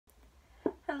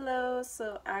Hello,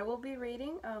 so I will be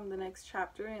reading the next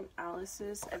chapter in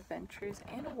Alice's Adventures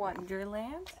in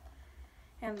Wonderland.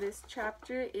 And this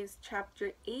chapter is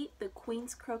chapter 8, The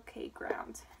Queen's Croquet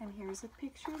Ground. And here's a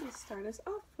picture to start us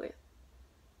off with.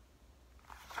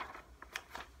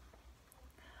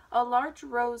 A large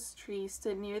rose tree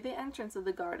stood near the entrance of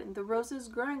the garden. The roses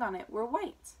growing on it were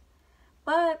white.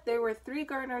 But there were 3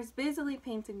 gardeners busily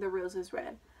painting the roses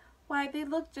red. Why, they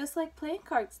looked just like playing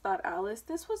cards, thought Alice.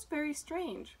 This was very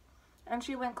strange. And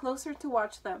she went closer to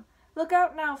watch them. Look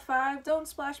out now, 5. Don't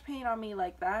splash paint on me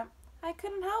like that. I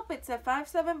couldn't help it, said 5.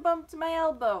 7 bumped my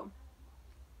elbow.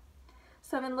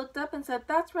 7 looked up and said,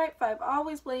 That's right, 5.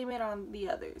 Always blame it on the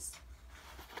others.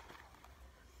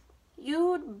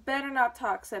 You'd better not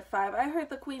talk, said 5. I heard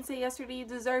the Queen say yesterday you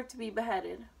deserved to be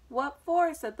beheaded. What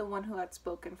for, said the one who had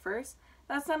spoken first.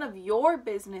 That's none of your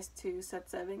business, too, said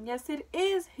 7. Yes, it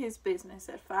is his business,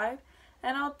 said 5.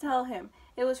 And I'll tell him.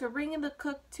 It was for bringing the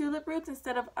cooked tulip roots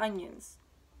instead of onions.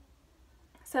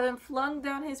 7 flung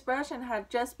down his brush and had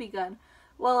just begun.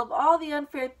 Well, of all the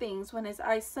unfair things, when his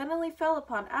eyes suddenly fell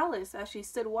upon Alice as she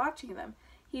stood watching them,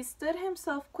 he stood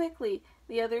himself quickly.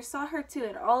 The others saw her too,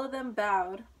 and all of them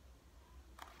bowed.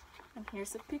 And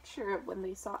here's a picture of when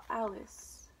they saw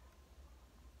Alice.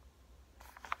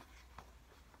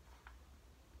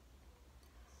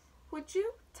 Would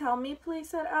you tell me,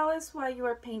 please, said Alice, why you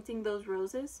are painting those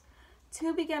roses?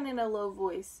 2 began in a low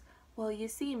voice. Well, you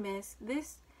see, miss,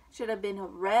 this should have been a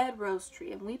red rose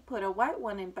tree, and we put a white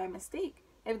one in by mistake.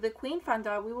 If the Queen found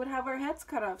out, we would have our heads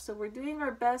cut off, so we're doing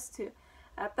our best to.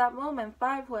 At that moment,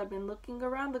 5, who had been looking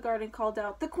around the garden, called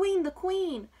out, The Queen! The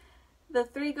Queen! The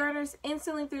 3 gardeners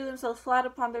instantly threw themselves flat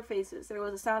upon their faces. There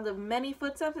was a sound of many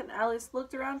footsteps, and Alice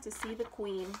looked around to see the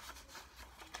Queen.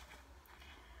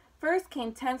 First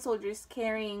came 10 soldiers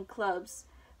carrying clubs,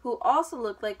 who also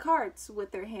looked like carts, with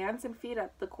their hands and feet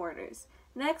at the corners.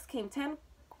 Next came 10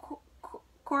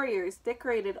 couriers,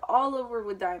 decorated all over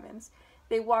with diamonds.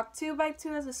 They walked 2 by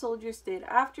 2 as the soldiers did.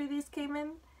 After these came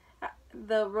in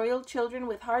the royal children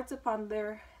with hearts upon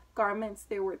their garments.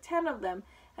 There were 10 of them,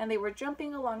 and they were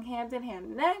jumping along hand in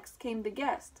hand. Next came the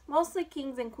guests, mostly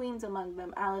kings and queens among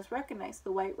them. Alice recognized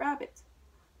the White Rabbit.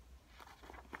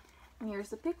 And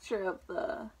here's a picture of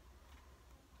the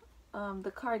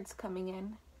cards coming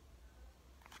in.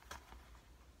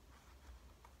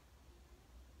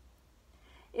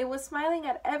 It was smiling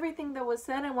at everything that was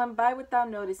said and went by without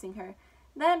noticing her.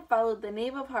 Then followed the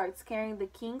Knave of Hearts carrying the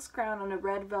king's crown on a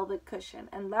red velvet cushion.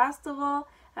 And last of all,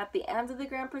 at the end of the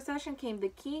grand procession, came the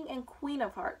King and Queen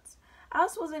of Hearts.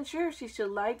 Alice wasn't sure if she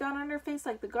should lie down on her face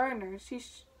like the gardeners.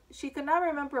 She could not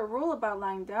remember a rule about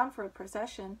lying down for a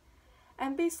procession.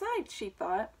 And besides, she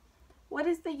thought, what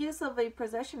is the use of a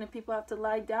procession if people have to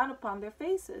lie down upon their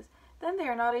faces? Then they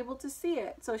are not able to see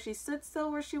it. So she stood still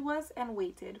where she was and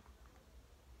waited.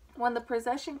 When the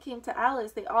procession came to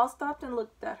Alice, they all stopped and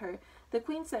looked at her. The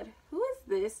Queen said, Who is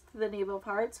this? To the Knave of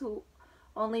Hearts, who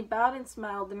only bowed and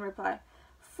smiled in reply.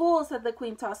 Fool, said the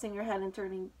Queen, tossing her head and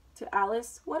turning to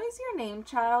Alice. What is your name,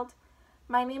 child?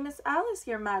 My name is Alice,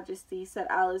 your Majesty, said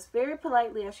Alice, very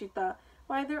politely as she thought.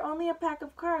 Why, they're only a pack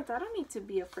of cards. I don't need to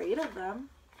be afraid of them.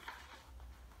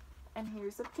 And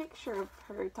here's a picture of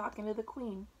her talking to the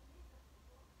Queen.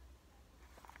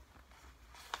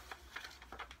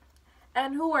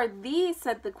 And who are these?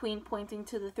 Said the Queen, pointing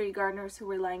to the 3 gardeners who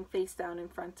were lying face down in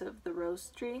front of the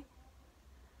rose tree.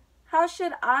 How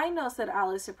should I know? Said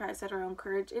Alice, surprised at her own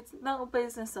courage. It's no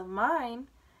business of mine.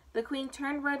 The Queen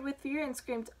turned red with fear and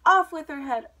screamed, Off with her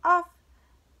head! Off!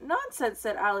 Nonsense,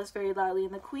 said Alice very loudly,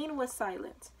 and the Queen was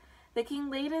silent. The King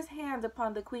laid his hand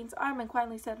upon the Queen's arm and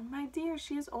quietly said, My dear,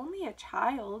 she is only a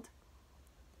child.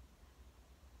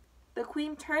 The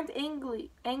Queen turned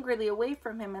angrily away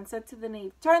from him and said to the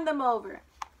knave, Turn them over.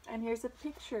 And here's a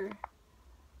picture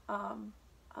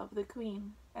of the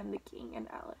Queen and the King and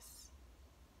Alice.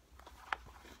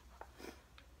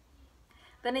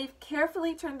 The knave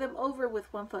carefully turned them over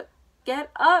with one foot. Get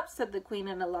up, said the Queen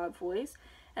in a loud voice.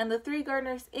 And the 3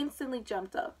 gardeners instantly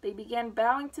jumped up. They began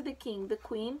bowing to the King, the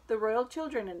Queen, the royal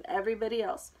children, and everybody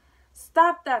else.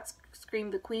 Stop that,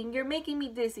 screamed the Queen. You're making me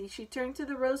dizzy. She turned to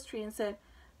the rose tree and said,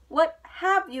 What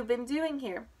have you been doing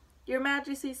here? Your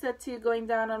Majesty, said to, going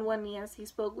down on one knee as he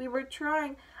spoke. We were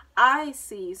trying. I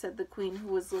see, said the Queen, who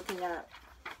was looking at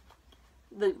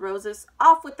the roses.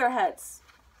 Off with their heads.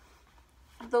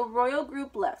 The royal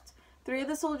group left. 3 of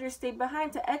the soldiers stayed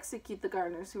behind to execute the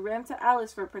gardeners, who ran to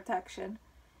Alice for protection.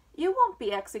 You won't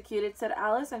be executed, said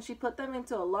Alice, and she put them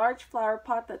into a large flower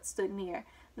pot that stood near.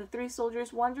 The 3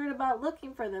 soldiers wandered about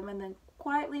looking for them and then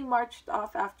quietly marched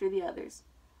off after the others.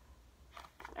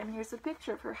 And here's a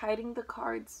picture of her hiding the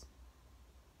cards.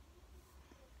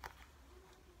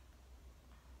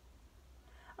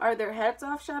 "Are their heads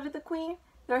off?" shouted the queen.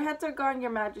 "Their heads are gone,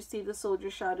 your majesty," the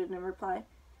soldiers shouted in reply.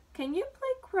 "Can you play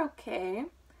croquet?"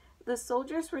 The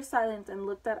soldiers were silent and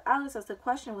looked at Alice as the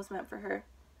question was meant for her.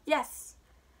 "Yes,"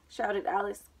 shouted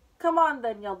Alice. "Come on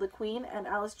then," yelled the queen, and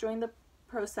Alice joined the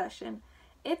procession.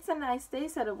 "It's a nice day,"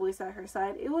 said a voice at her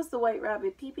side. It was the White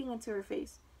Rabbit peeping into her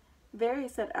face. "Very,"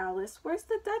 said Alice. "Where's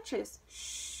the Duchess?"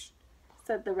 "Shh,"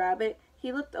 said the rabbit.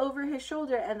 He looked over his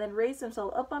shoulder and then raised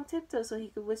himself up on tiptoe so he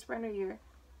could whisper in her ear.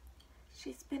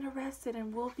 "She's been arrested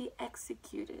and will be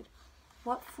executed."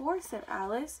 "What for?" said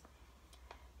Alice.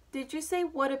 "Did you say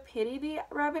 'what a pity'?" the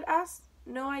rabbit asked.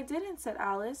 "No, I didn't," said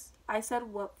Alice. "I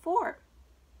said 'what for'?"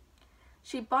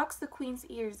 "She boxed the queen's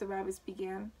ears," the rabbit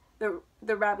began.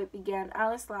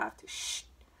 Alice laughed. "Shh,"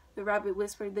 the rabbit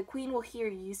whispered. "The queen will hear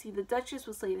you. You see, the Duchess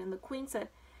was late." And the queen said,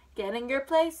 "Get in your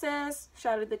places,"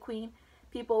 shouted the queen.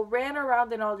 People ran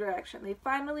around in all directions. They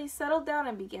finally settled down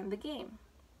and began the game.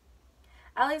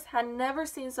 Alice had never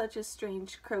seen such a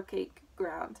strange croquet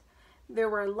ground. There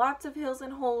were lots of hills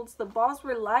and holds. The balls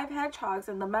were live hedgehogs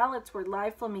and the mallets were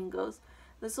live flamingos.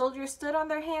 The soldiers stood on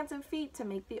their hands and feet to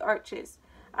make the arches.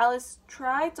 Alice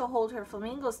tried to hold her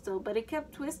flamingo still, but it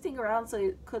kept twisting around so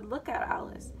it could look at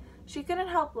Alice. She couldn't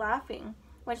help laughing.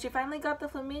 When she finally got the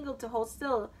flamingo to hold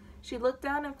still, she looked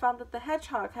down and found that the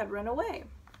hedgehog had run away.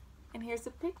 And here's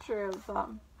a picture of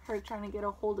her trying to get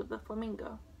a hold of the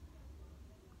flamingo.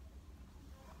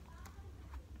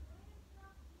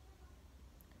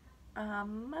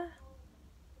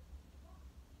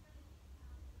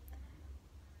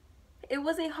 It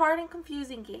was a hard and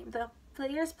confusing game. The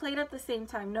players played at the same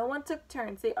time. No one took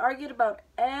turns. They argued about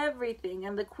everything,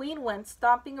 and the queen went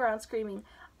stomping around screaming,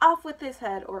 "Off with his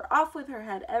head," or "Off with her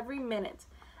head," every minute.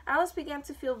 Alice began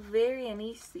to feel very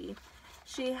uneasy.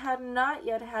 She had not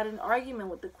yet had an argument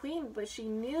with the queen, but she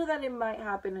knew that it might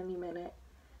happen any minute.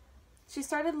 She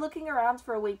started looking around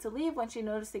for a way to leave when she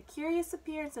noticed a curious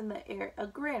appearance in the air, a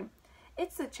grin.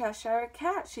 "It's the Cheshire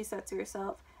Cat," she said to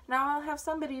herself. "Now I'll have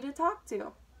somebody to talk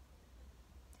to."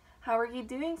 "How are you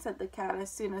doing?" said the cat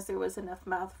as soon as there was enough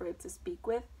mouth for it to speak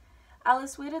with.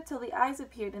 Alice waited till the eyes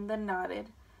appeared and then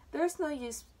nodded. "There's no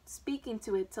use speaking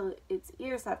to it till its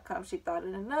ears have come," she thought.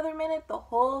 In another minute the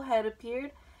whole head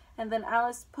appeared, and then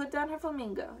Alice put down her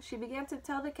flamingo. She began to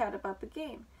tell the cat about the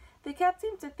game. The cat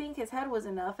seemed to think his head was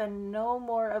enough, and no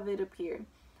more of it appeared.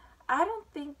 "I don't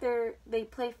think they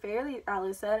play fairly,"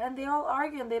 Alice said, "and they all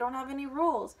argue and they don't have any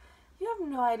rules. You have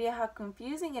no idea how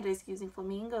confusing it is using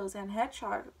flamingos and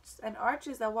hedgehogs and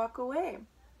arches that walk away."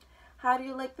 "How do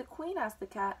you like the queen?" asked the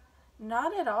cat.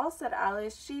 "Not at all," said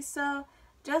Alice. "She's so—"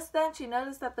 Just then she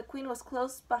noticed that the queen was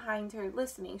close behind her,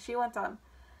 listening. She went on,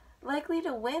 "Likely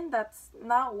to win? That's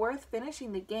not worth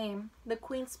finishing the game." The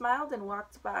queen smiled and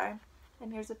walked by.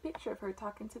 And here's a picture of her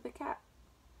talking to the cat.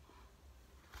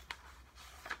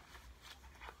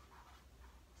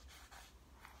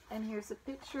 And here's a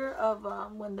picture of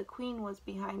when the queen was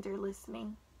behind her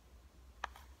listening.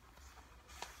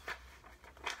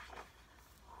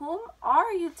 "Whom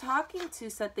are you talking to?"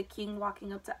 said the king,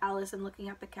 walking up to Alice and looking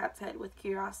at the cat's head with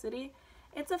curiosity.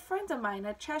 "It's a friend of mine,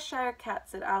 a Cheshire Cat,"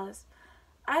 said Alice.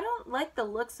 "I don't like the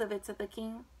looks of it," said the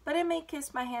king, "but it may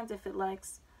kiss my hand if it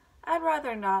likes." "I'd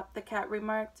rather not," the cat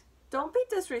remarked. "Don't be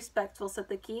disrespectful," said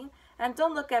the king, "and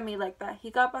don't look at me like that." He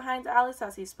got behind Alice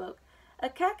as he spoke. "A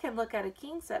cat can look at a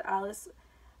king," said Alice.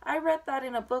 "I read that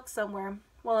in a book somewhere."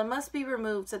 "Well, it must be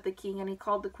removed," said the king, and he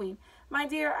called the queen. "My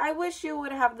dear, I wish you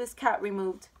would have this cat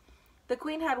removed." The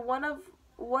queen had one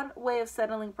way of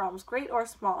settling problems, great or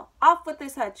small. "Off with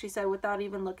his head," she said without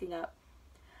even looking up.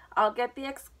 "I'll get the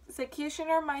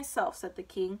executioner myself," said the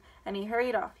king, and he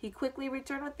hurried off. He quickly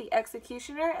returned with the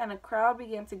executioner, and a crowd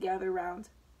began to gather round.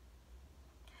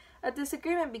 A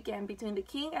disagreement began between the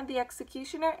king and the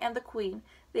executioner and the queen.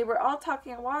 They were all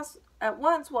talking at once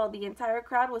while the entire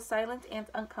crowd was silent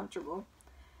and uncomfortable.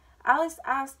 Alice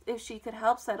asked if she could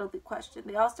help settle the question.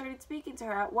 They all started speaking to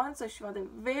her at once, so she found it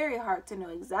very hard to know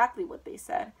exactly what they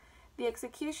said. The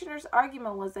executioner's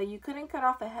argument was that you couldn't cut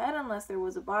off a head unless there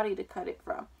was a body to cut it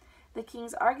from. The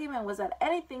king's argument was that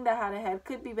anything that had a head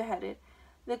could be beheaded.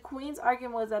 The queen's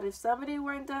argument was that if something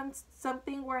weren't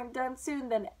done soon,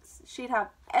 then she'd have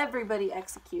everybody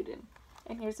executed.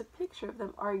 And here's a picture of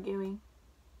them arguing.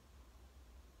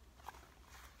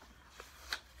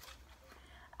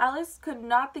 Alice could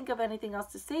not think of anything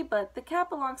else to say, but "The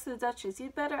cat belongs to the Duchess.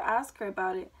 You'd better ask her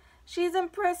about it." "She's in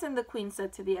prison," the queen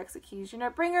said to the executioner.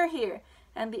 "Bring her here."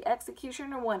 And the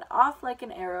executioner went off like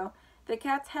an arrow. The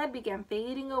cat's head began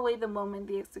fading away the moment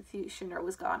the executioner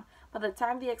was gone. By the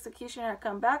time the executioner had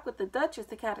come back with the Duchess,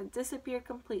 the cat had disappeared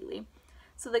completely.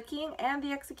 So the king and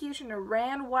the executioner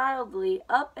ran wildly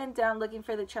up and down looking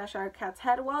for the Cheshire Cat's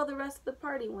head while the rest of the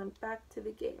party went back to the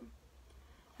game.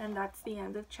 And that's the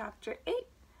end of chapter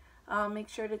 8. Make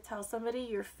sure to tell somebody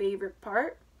your favorite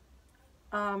part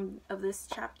of this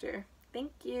chapter.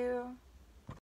 Thank you.